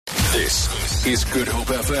This is Good Hope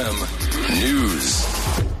FM News.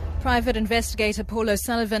 Private investigator Paul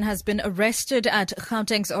O'Sullivan has been arrested at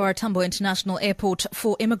Gauteng's Tambo International Airport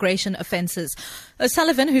for immigration offences.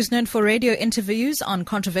 O'Sullivan, who's known for radio interviews on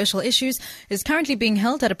controversial issues, is currently being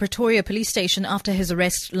held at a Pretoria police station after his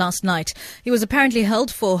arrest last night. He was apparently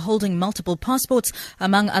held for holding multiple passports,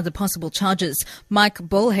 among other possible charges. Mike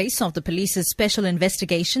Bolhuis of the police's special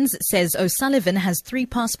investigations says O'Sullivan has 3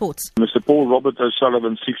 passports. Mr. Paul Robert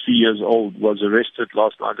O'Sullivan, 60 years old, was arrested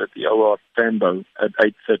last night at the OR Tambo at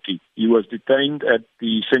 8:30. He was detained at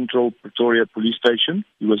the Central Pretoria Police Station.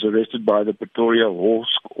 He was arrested by the Pretoria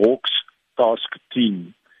Hawks Task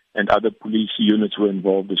Team, and other police units were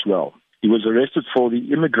involved as well. He was arrested for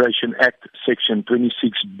the Immigration Act Section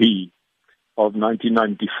 26B of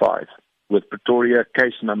 1995 with Pretoria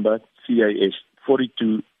case number CAS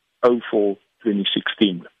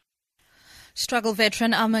 4204-2016. Struggle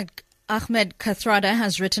veteran Ahmed Kathrada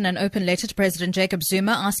has written an open letter to President Jacob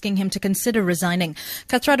Zuma asking him to consider resigning.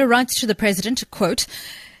 Kathrada writes to the president, quote,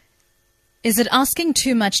 "Is it asking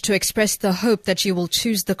too much to express the hope that you will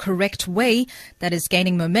choose the correct way that is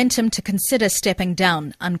gaining momentum to consider stepping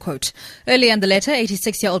down?" Unquote. Earlier in the letter,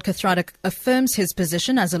 86-year-old Kathrada affirms his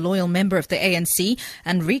position as a loyal member of the ANC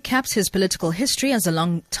and recaps his political history as a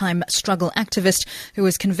long-time struggle activist who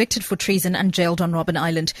was convicted for treason and jailed on Robben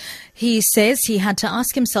Island. He says he had to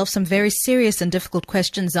ask himself some very serious and difficult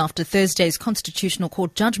questions after Thursday's Constitutional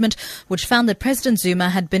Court judgment, which found that President Zuma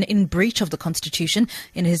had been in breach of the Constitution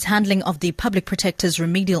in his handling of the Public Protector's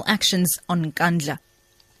remedial actions on Nkandla.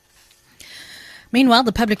 Meanwhile,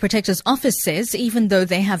 the Public Protector's Office says even though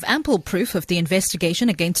they have ample proof of the investigation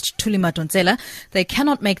against Thuli Madonsela, they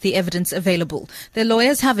cannot make the evidence available. Their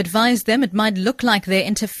lawyers have advised them it might look like they're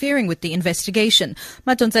interfering with the investigation.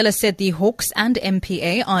 Madonsela said the Hawks and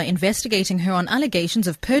MPA are investigating her on allegations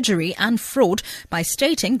of perjury and fraud by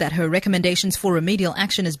stating that her recommendations for remedial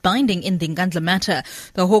action is binding in the Nkandla matter.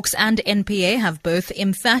 The Hawks and NPA have both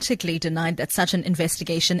emphatically denied that such an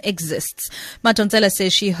investigation exists. Madonsela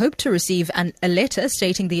says she hoped to receive a letter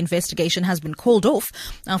stating the investigation has been called off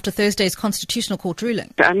after Thursday's Constitutional Court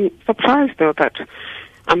ruling. I'm surprised, though, that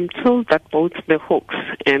I'm told that both the Hawks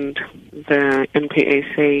and the NPA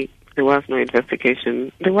say there was no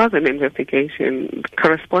investigation. There was an investigation.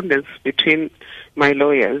 Correspondence between my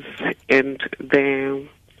lawyers and the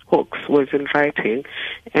Hawks was in writing.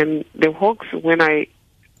 And the Hawks, when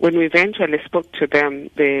we eventually spoke to them,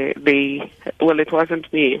 it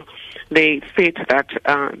wasn't me. They said that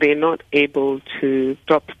they're not able to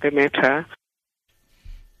stop the matter.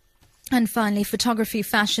 And finally, photography,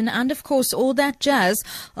 fashion, and of course all that jazz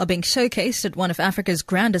are being showcased at one of Africa's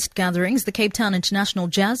grandest gatherings, the Cape Town International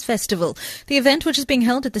Jazz Festival. The event, which is being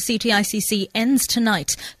held at the CTICC, ends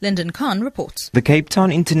tonight. Lyndon Khan reports. The Cape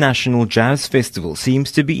Town International Jazz Festival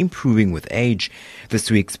seems to be improving with age.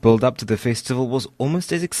 This week's build-up to the festival was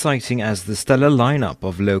almost as exciting as the stellar lineup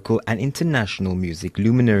of local and international music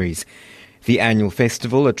luminaries. The annual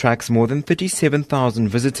festival attracts more than 37,000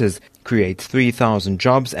 visitors, creates 3,000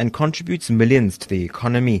 jobs and contributes millions to the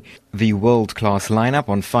economy. The world-class lineup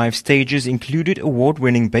on 5 stages included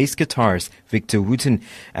award-winning bass guitarist Victor Wooten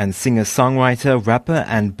and singer-songwriter, rapper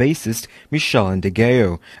and bassist Michelle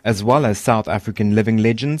Ndegeo, as well as South African living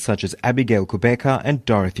legends such as Abigail Kubeka and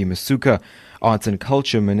Dorothy Masuka. Arts and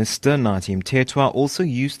Culture Minister Nathi Mthethwa also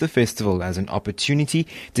used the festival as an opportunity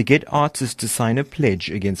to get artists to sign a pledge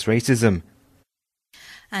against racism.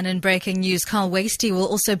 And in breaking news, Carl Wastie will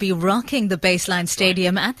also be rocking the Baseline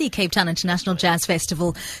Stadium at the Cape Town International Jazz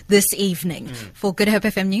Festival this evening. For Good Hope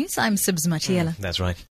FM News, I'm Sibs Matiela. That's right.